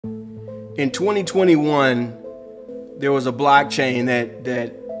in 2021, there was a blockchain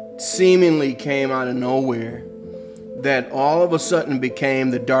that seemingly came out of nowhere, that all of a sudden became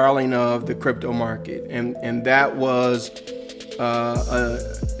the darling of the crypto market, and that was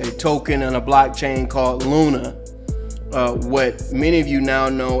a token and a blockchain called Luna, what many of you now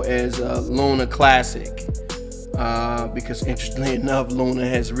know as Luna Classic, because interestingly enough, Luna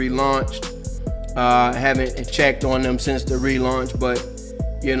has relaunched. I haven't checked on them since the relaunch, but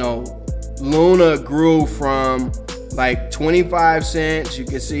you know, Luna grew from like 25 cents, you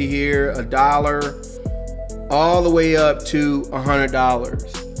can see here, $1, all the way up to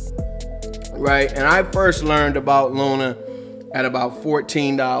 $100, right? And I first learned about Luna at about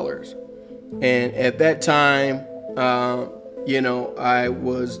 $14, and at that time, you know, I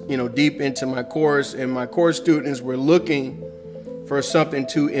was, you know, deep into my course, and my course students were looking for something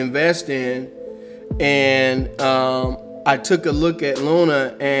to invest in, and I took a look at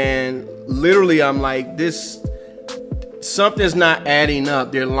Luna, and literally I'm like, something's not adding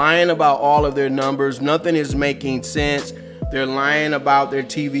up. They're lying about all of their numbers. Nothing is making sense. They're lying about their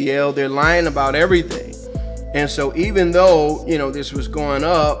TVL. They're lying about everything. And so even though, you know, this was going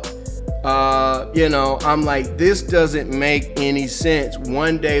up, you know, I'm like, this doesn't make any sense.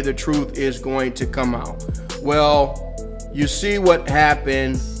 One day the truth is going to come out. Well, you see what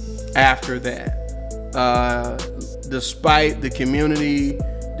happened after that. Despite the community,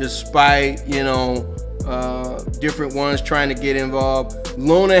 despite, you know, different ones trying to get involved,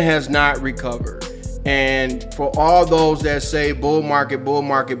 Luna has not recovered. And for all those that say bull market, bull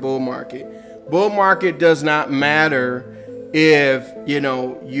market, bull market, bull market does not matter if, you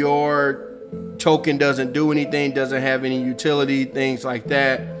know, your token doesn't do anything, doesn't have any utility, things like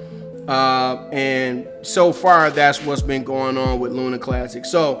that. And so far, that's what's been going on with Luna Classic.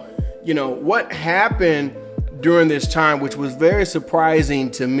 So, you know, what happened during this time, which was very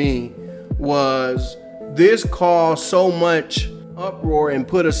surprising to me, was this caused so much uproar and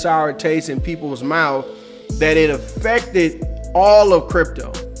put a sour taste in people's mouth that it affected all of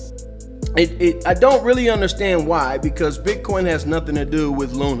crypto. I don't really understand why, because Bitcoin has nothing to do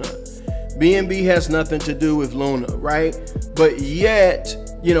with Luna. BNB has nothing to do with Luna, right? But yet,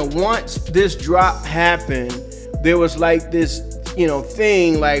 you know, once this drop happened, there was like this, you know,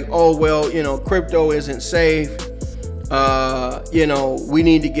 thing like, oh, well, you know, crypto isn't safe. You know, we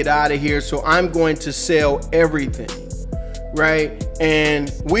need to get out of here. So I'm going to sell everything, right?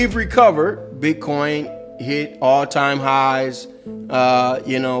 And we've recovered. Bitcoin hit all-time highs.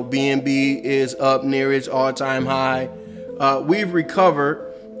 You know, BNB is up near its all-time high. We've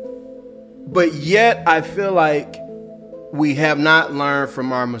recovered, but yet I feel like we have not learned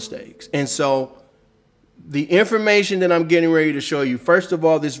from our mistakes. And so the information that I'm getting ready to show you, first of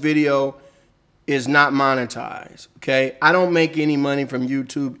all, this video is not monetized, okay? I don't make any money from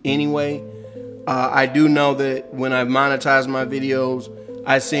YouTube anyway. I do know that when I monetize my videos,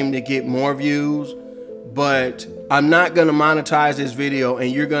 I seem to get more views, but I'm not gonna monetize this video,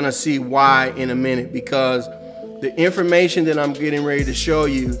 and you're gonna see why in a minute, because the information that I'm getting ready to show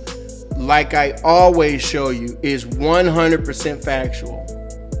you, like I always show you, is 100% factual.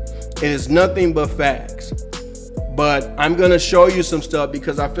 It is nothing but facts. But I'm gonna show you some stuff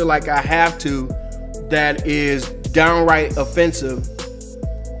because I feel like I have to, that is downright offensive,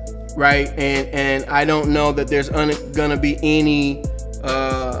 right? And I don't know that there's gonna be any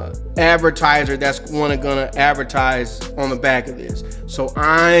advertiser that's gonna advertise on the back of this. So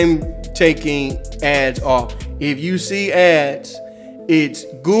I'm taking ads off. If you see ads, it's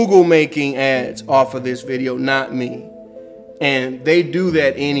Google making ads off of this video, not me. And they do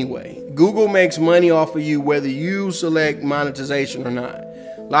that anyway. Google makes money off of you whether you select monetization or not.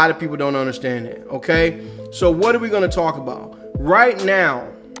 A lot of people don't understand that, okay? So what are we gonna talk about? Right now,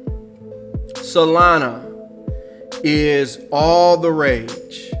 Solana is all the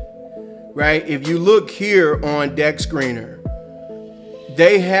rage, right? If you look here on Dex Screener,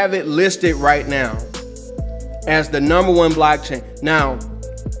 they have it listed right now as the #1 blockchain. Now,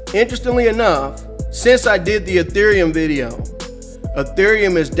 interestingly enough, since I did the Ethereum video,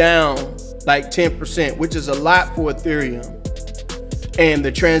 Ethereum is down like 10%, which is a lot for Ethereum. And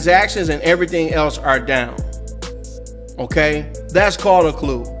the transactions and everything else are down. Okay? That's called a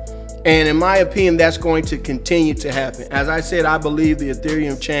clue. And in my opinion, that's going to continue to happen. As I said, I believe the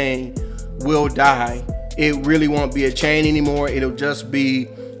Ethereum chain will die. It really won't be a chain anymore. It'll just be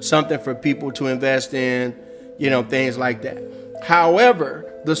something for people to invest in, you know, things like that. However,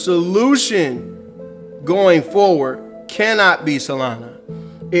 the solution going forward cannot be Solana.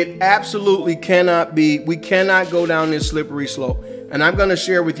 It absolutely cannot be. We cannot go down this slippery slope. And I'm going to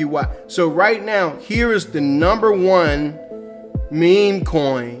share with you why. So right now, here is the #1 meme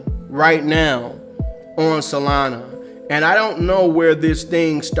coin right now on Solana. And I don't know where this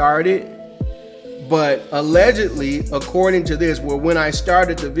thing started, but allegedly, according to this, well, when I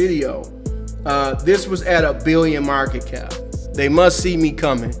started the video, this was at $1 billion market cap. They must see me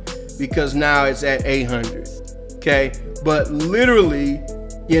coming because now it's at 800. Okay, but literally,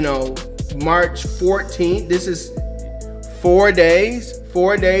 you know, March 14th, this is 4 days.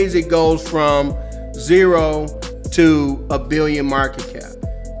 4 days it goes from 0 to $1 billion market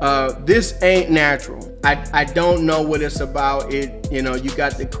cap. This ain't natural. I don't know what it's about. You know, you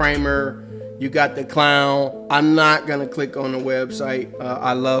got the Kramer, you got the clown. I'm not gonna click on the website.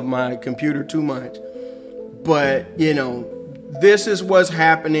 I love my computer too much. But, you know, this is what's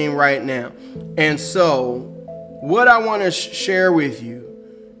happening right now. And so what I want to share with you,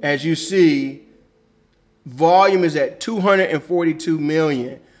 as you see, volume is at 242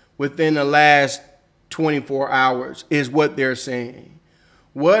 million within the last 24 hours is what they're saying.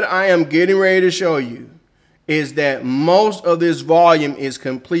 What I am getting ready to show you is that most of this volume is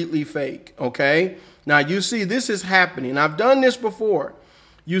completely fake, okay? Now you see this is happening. I've done this before.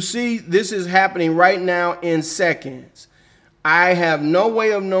 You see this is happening right now in seconds. I have no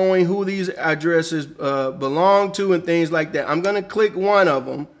way of knowing who these addresses belong to and things like that. I'm going to click one of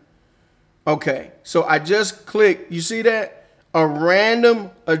them. Okay, so I just clicked, you see that? A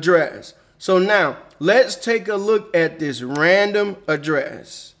random address. So now let's take a look at this random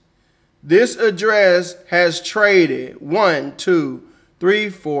address. This address has traded 1, 2, 3,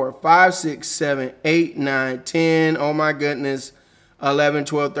 4, 5, 6, 7, 8, 9, 10. Oh my goodness. 11,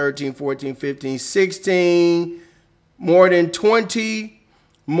 12, 13, 14, 15, 16. More than 20,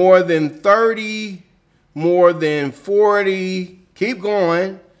 more than 30, more than 40. Keep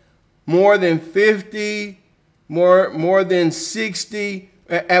going. More than 50, more than 60.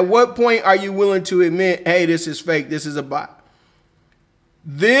 At what point are you willing to admit, hey, this is fake, this is a bot?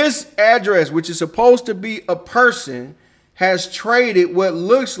 This address, which is supposed to be a person, has traded what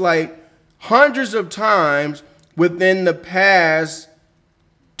looks like hundreds of times within the past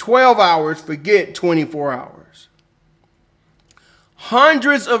 12 hours, forget 24 hours.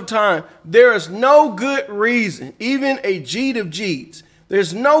 Hundreds of times. There is no good reason, even a Jeet of Jeets,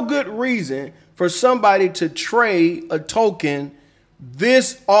 there's no good reason for somebody to trade a token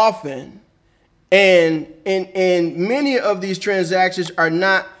this often. And many of these transactions are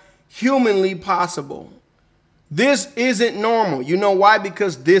not humanly possible. This isn't normal. You know why?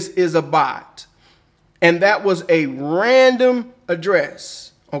 Because this is a bot. And that was a random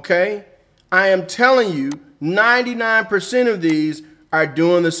address. Okay? I am telling you, 99% of these are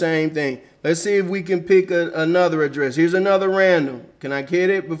doing the same thing. Let's see if we can pick another address. Here's another random. Can I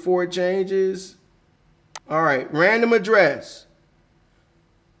get it before it changes? All right, random address.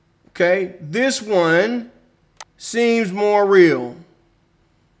 Okay, this one seems more real.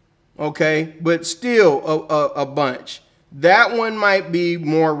 Okay, but still a bunch. That one might be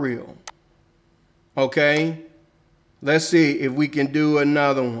more real. Okay, let's see if we can do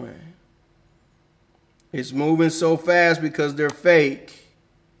another one. It's moving so fast because they're fake.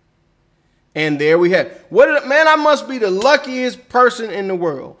 And there we have it. Man, I must be the luckiest person in the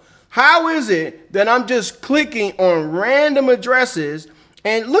world. How is it that I'm just clicking on random addresses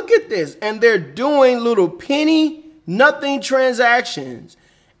and look at this, and they're doing little penny nothing transactions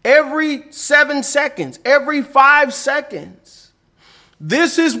every 7 seconds, every 5 seconds.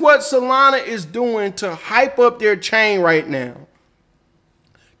 This is what Solana is doing to hype up their chain right now,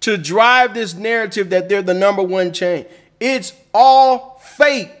 to drive this narrative that they're the #1 chain. It's all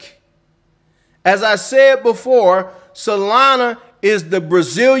fake. As I said before, Solana is the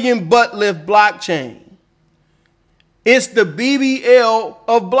Brazilian butt lift blockchain. It's the BBL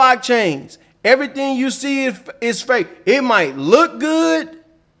of blockchains. Everything you see is fake. It might look good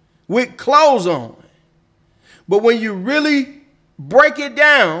with clothes on, but when you really break it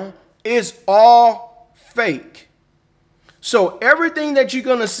down, it's all fake. So everything that you're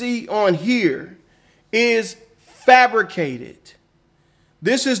going to see on here is fabricated.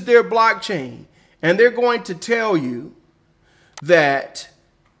 This is their blockchain. And they're going to tell you that,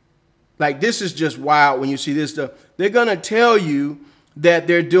 like, this is just wild when you see this stuff. They're going to tell you that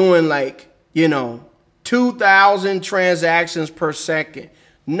they're doing, like, you know, 2,000 transactions per second.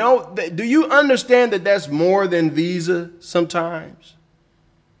 No, do you understand that that's more than Visa sometimes?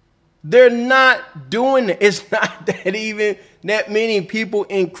 They're not doing it. It's not that even that many people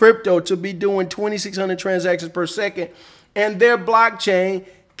in crypto to be doing 2,600 transactions per second. And their blockchain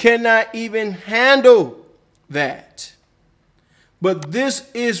cannot even handle that. But this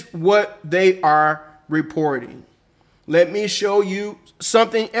is what they are reporting. Let me show you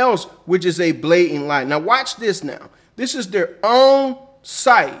something else, which is a blatant lie. Now watch this now. This is their own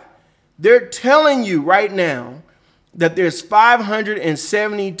site. They're telling you right now that there's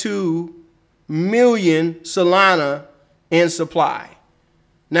 572 million Solana in supply.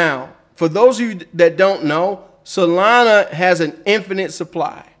 Now, for those of you that don't know, Solana has an infinite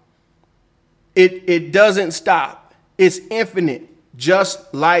supply. It doesn't stop. It's infinite,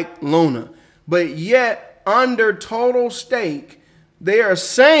 just like Luna. But yet, under total stake, they are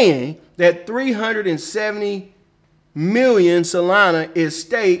saying that 370 million Solana is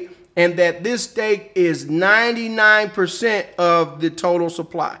staked, and that this stake is 99% of the total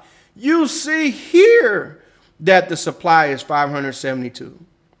supply. You see here that the supply is 572.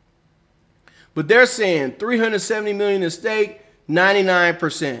 But they're saying 370 million is staked,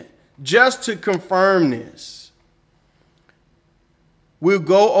 99%. Just to confirm this, we'll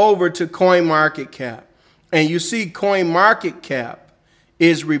go over to CoinMarketCap. And you see CoinMarketCap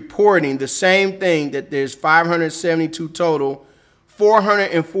is reporting the same thing, that there's 572 total,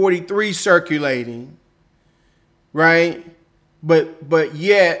 443 circulating, right? But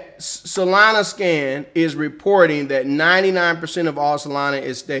yet Solana Scan is reporting that 99% of all Solana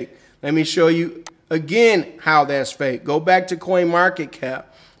is staked. Let me show you again how that's fake. Go back to CoinMarketCap.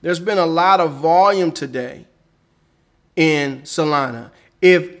 There's been a lot of volume today in Solana.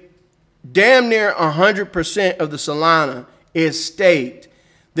 If damn near 100% of the Solana is staked,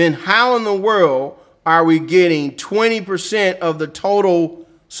 then how in the world are we getting 20% of the total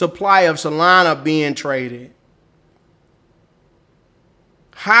supply of Solana being traded?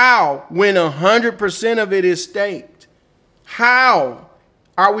 How, when 100% of it is staked? How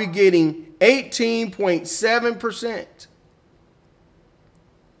are we getting 18.7%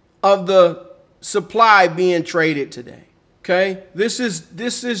 of the supply being traded today? Okay, this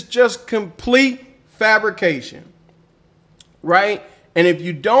is just complete fabrication, right? And if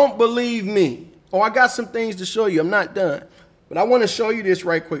you don't believe me, I got some things to show you. I'm not done, but I want to show you this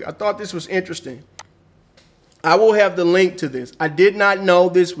right quick. I thought this was interesting. I will have the link to this. I did not know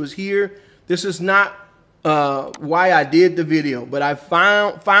this was here. This is not why I did the video, but I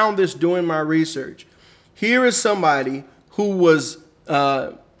found this doing my research. Here is somebody who was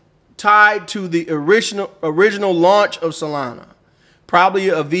tied to the original launch of Solana, probably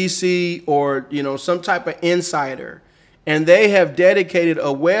a VC or some type of insider, and they have dedicated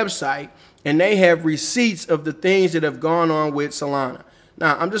a website and they have receipts of the things that have gone on with Solana.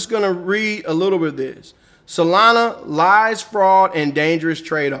 Now, I'm just going to read a little bit of this. Solana, lies, fraud, and dangerous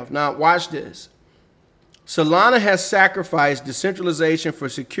trade-off. Now, watch this. Solana has sacrificed decentralization for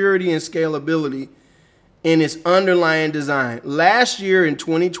security and scalability in its underlying design. Last year in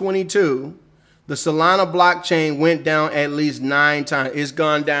 2022, the Solana blockchain went down at least 9 times. It's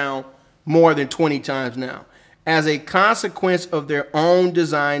gone down more than 20 times now, as a consequence of their own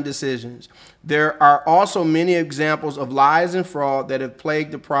design decisions. There are also many examples of lies and fraud that have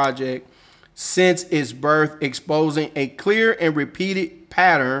plagued the project since its birth, exposing a clear and repeated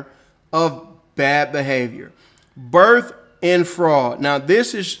pattern of bad behavior. Birth and fraud. Now,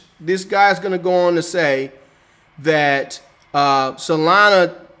 this guy's going to go on to say that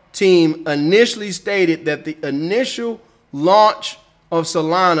Solana team initially stated that the initial launch of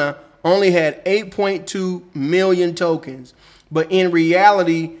Solana only had 8.2 million tokens, but in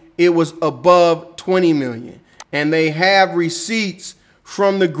reality, it was above 20 million. And they have receipts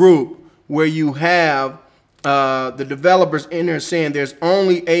from the group where you have the developers in there saying there's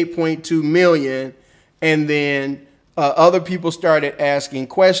only 8.2 million, and then other people started asking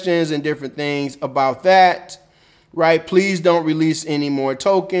questions and different things about that, right? Please don't release any more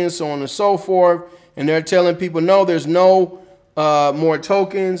tokens, so on and so forth. And they're telling people, no, there's no more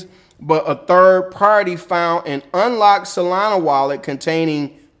tokens. But a third party found an unlocked Solana wallet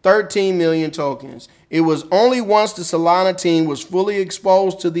containing 13 million tokens. It was only once the Solana team was fully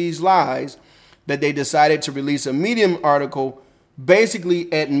exposed to these lies that they decided to release a Medium article basically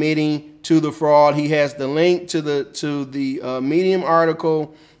admitting to the fraud. He has the link to the Medium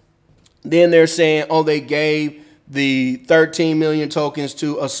article. Then they're saying, oh, they gave the 13 million tokens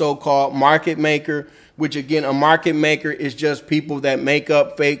to a so-called market maker, which again, a market maker is just people that make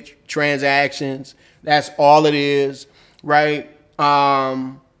up fake transactions. That's all it is, right?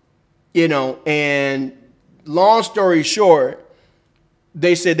 And long story short,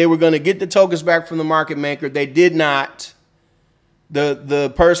 they said they were going to get the tokens back from the market maker. They did not.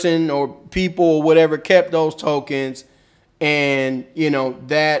 The person or people or whatever kept those tokens, and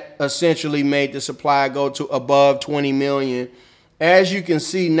that essentially made the supply go to above 20 million. As you can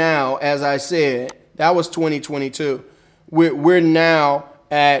see now, as I said, that was 2022. We're now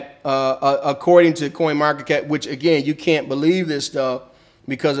at according to CoinMarketCap, which again, you can't believe this stuff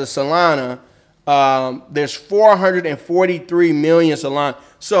because of Solana. There's 443 million Solana.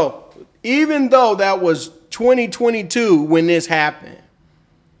 So even though that was 2022 when this happened,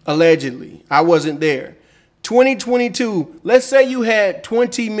 allegedly, I wasn't there. 2022, let's say you had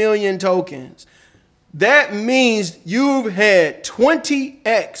 20 million tokens. That means you've had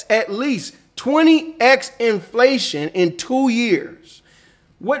 20x, at least 20x inflation in 2 years.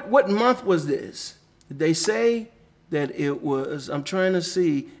 What month was this? Did they say that it was, I'm trying to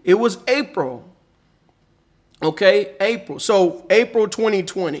see, it was April. Okay, April. So April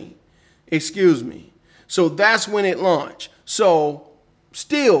 2020, excuse me. So that's when it launched. So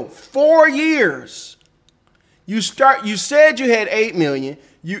still 4 years. You said you had 8 million.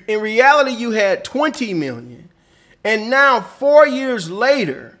 In reality, you had 20 million. And now 4 years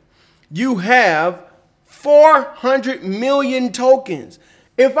later, you have 400 million tokens.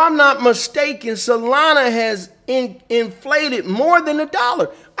 If I'm not mistaken, Solana has inflated more than the dollar.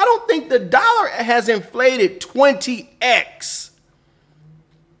 I don't think the dollar has inflated 20x.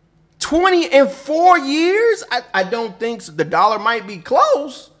 20 in 4 years? I don't think so. The dollar might be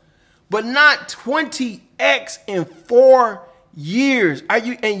close, but not 20x in 4 years.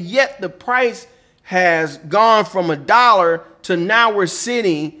 And yet the price has gone from $1 to now we're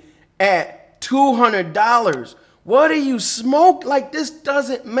sitting at $200. What do you smoke? Like, this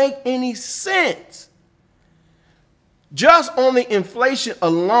doesn't make any sense. Just on the inflation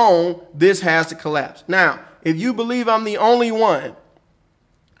alone, this has to collapse. Now, if you believe I'm the only one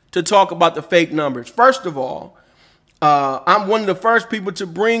to talk about the fake numbers, first of all, I'm one of the first people to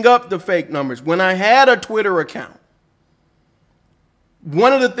bring up the fake numbers. When I had a Twitter account,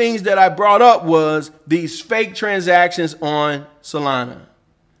 one of the things that I brought up was these fake transactions on Solana.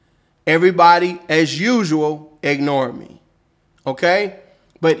 Everybody, as usual, ignored me. Okay?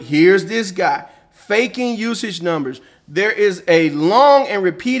 But here's this guy, faking usage numbers. There is a long and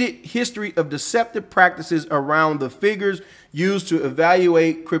repeated history of deceptive practices around the figures used to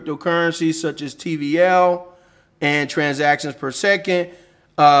evaluate cryptocurrencies such as TVL and transactions per second.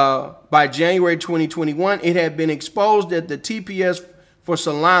 By January 2021, it had been exposed that the TPS for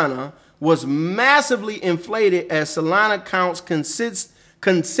Solana was massively inflated as Solana counts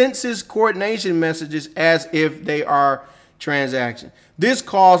consensus coordination messages as if they are transactions. This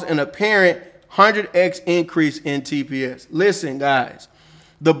caused an apparent 100x increase in TPS. Listen, guys,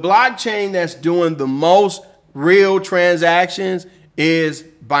 the blockchain that's doing the most real transactions is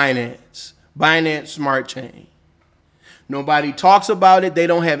Binance Smart Chain. Nobody talks about it. They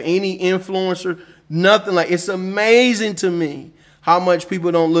don't have any influencer, nothing. Like, it's amazing to me how much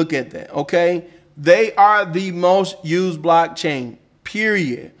people don't look at that, okay? They are the most used blockchain,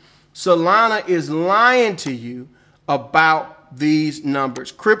 period. Solana is lying to you about these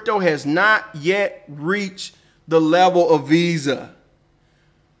numbers. Crypto has not yet reached the level of Visa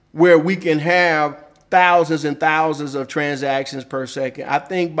where we can have thousands and thousands of transactions per second. I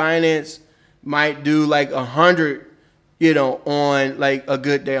think Binance might do like 100, on like a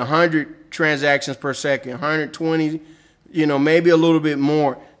good day, 100 transactions per second, 120, maybe a little bit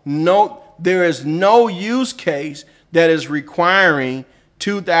more. No, there is no use case that is requiring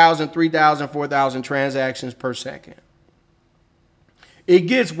 2,000, 3,000, 4,000 transactions per second. It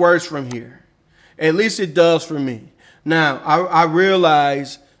gets worse from here. At least it does for me. Now, I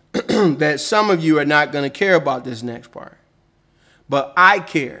realize that some of you are not going to care about this next part, but I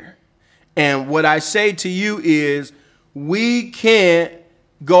care. And what I say to you is we can't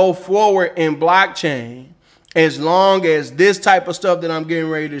go forward in blockchain as long as this type of stuff that I'm getting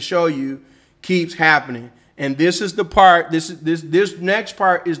ready to show you keeps happening. And this is the part, this next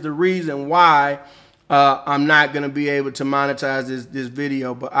part is the reason why I'm not going to be able to monetize this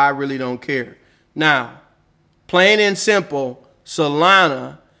video, but I really don't care. Now, plain and simple,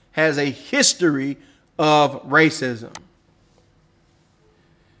 Solana has a history of racism.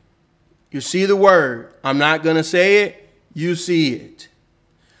 You see the word. I'm not going to say it. You see it.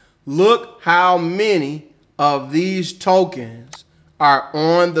 Look how many of these tokens are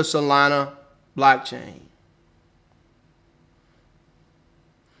on the Solana blockchain.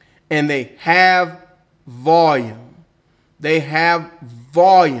 And they have volume. They have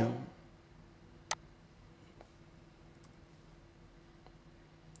volume.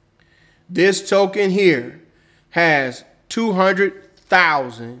 This token here has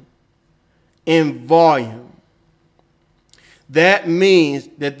 200,000 in volume. That means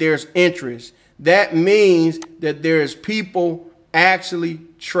that there's interest. That means that there's people actually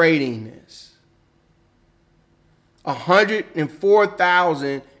trading this.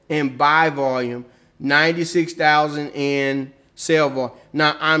 104,000 in buy volume, 96,000 in sell volume.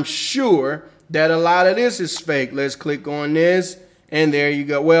 Now, I'm sure that a lot of this is fake. Let's click on this, and there you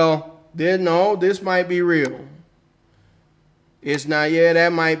go. Well, no, this might be real. It's not, yeah,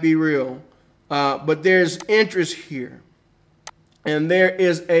 that might be real. But there's interest here. And there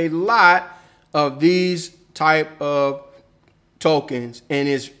is a lot of these type of tokens, and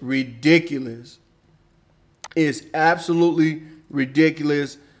it's ridiculous. It's absolutely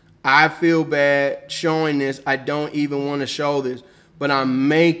ridiculous. I feel bad showing this. I don't even want to show this, but I'm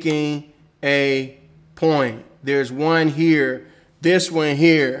making a point. There's one here, this one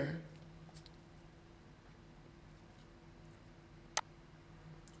here.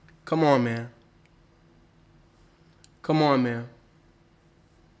 Come on, man. Come on, man.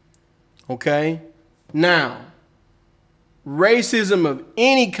 Okay? Now, racism of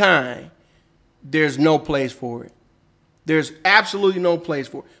any kind, there's no place for it. There's absolutely no place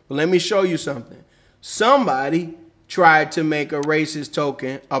for it. But let me show you something. Somebody tried to make a racist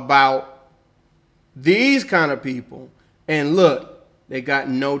token about these kind of people, and look, they got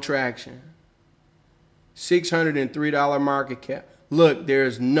no traction. $603 market cap. Look,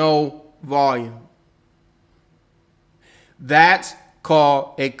 there's no volume. That's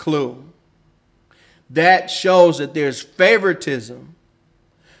called a clue. That shows that there's favoritism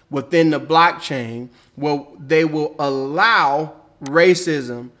within the blockchain. Well, they will allow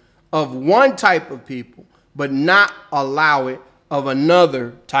racism of one type of people, but not allow it of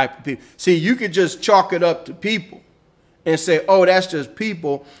another type of people. See, you could just chalk it up to people and say, oh, that's just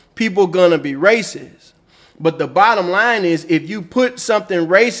people. People gonna be racist. But the bottom line is, if you put something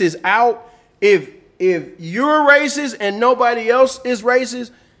racist out, if you're racist and nobody else is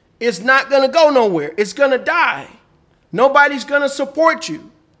racist, it's not gonna go nowhere. It's gonna die. Nobody's gonna support you.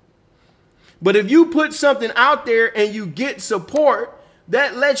 But if you put something out there and you get support,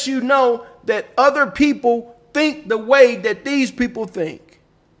 that lets you know that other people think the way that these people think.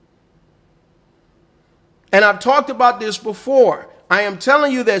 And I've talked about this before. I am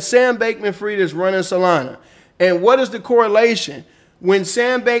telling you that Sam Bankman-Fried is running Solana. And what is the correlation? When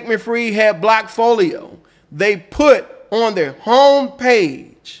Sam Bankman-Fried had Blockfolio, they put on their home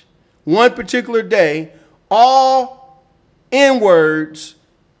page one particular day, all N-words,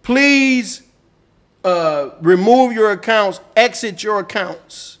 please remove your accounts, exit your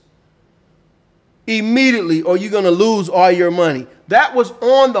accounts immediately, or you're going to lose all your money. That was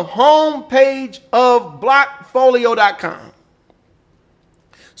on the home page of blockfolio.com.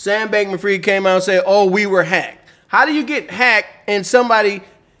 Sam Bankman-Fried came out and said, oh, we were hacked. How do you get hacked and somebody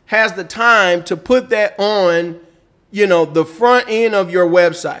has the time to put that on, you know, the front end of your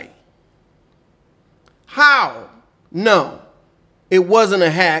website? How? No, it wasn't a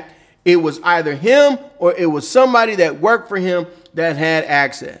hack. It was either him or it was somebody that worked for him that had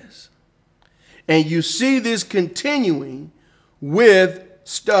access. And you see this continuing with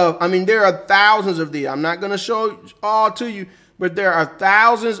stuff. I mean, there are thousands of these. I'm not going to show all to you, but there are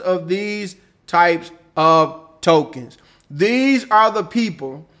thousands of these types of tokens. These are the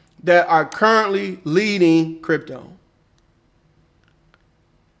people that are currently leading crypto.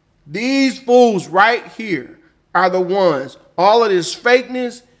 These fools right here are the ones. All of this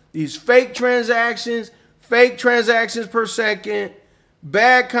fakeness, these fake transactions per second,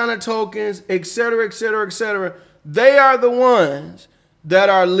 bad kind of tokens, etc., etc., etc. They are the ones that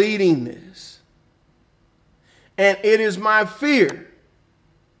are leading this. And it is my fear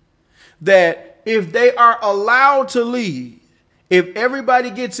that if they are allowed to lead, if everybody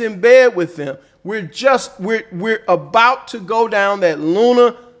gets in bed with them, we're about to go down that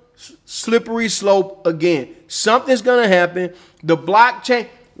lunar slippery slope again. Something's going to happen. The blockchain.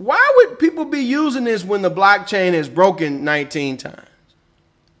 Why would people be using this when the blockchain is broken 19 times?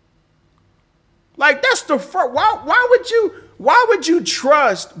 Like, that's the first. Why would you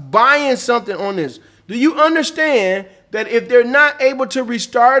trust buying something on this? Do you understand that if they're not able to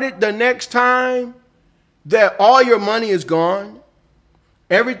restart it the next time, that all your money is gone?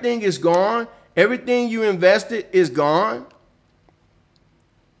 Everything is gone. Everything you invested is gone.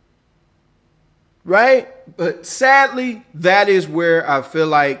 Right? But sadly, that is where I feel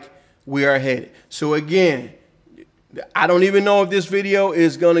like we are headed. So again, I don't even know if this video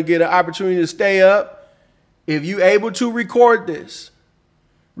is going to get an opportunity to stay up. If you're able to record this,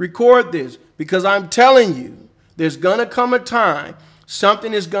 because I'm telling you, there's going to come a time,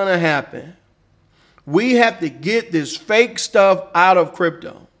 something is going to happen. We have to get this fake stuff out of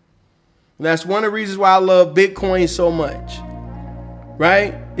crypto. And that's one of the reasons why I love Bitcoin so much.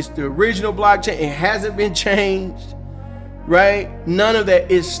 Right? It's the original blockchain. It hasn't been changed. Right? None of that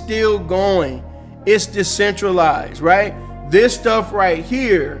is still going. It's decentralized. Right? This stuff right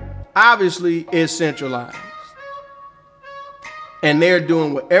here obviously is centralized. And they're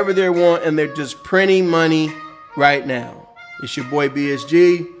doing whatever they want, and they're just printing money right now. It's your boy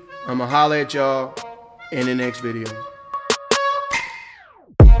BSG. I'm going to holler at y'all in the next video.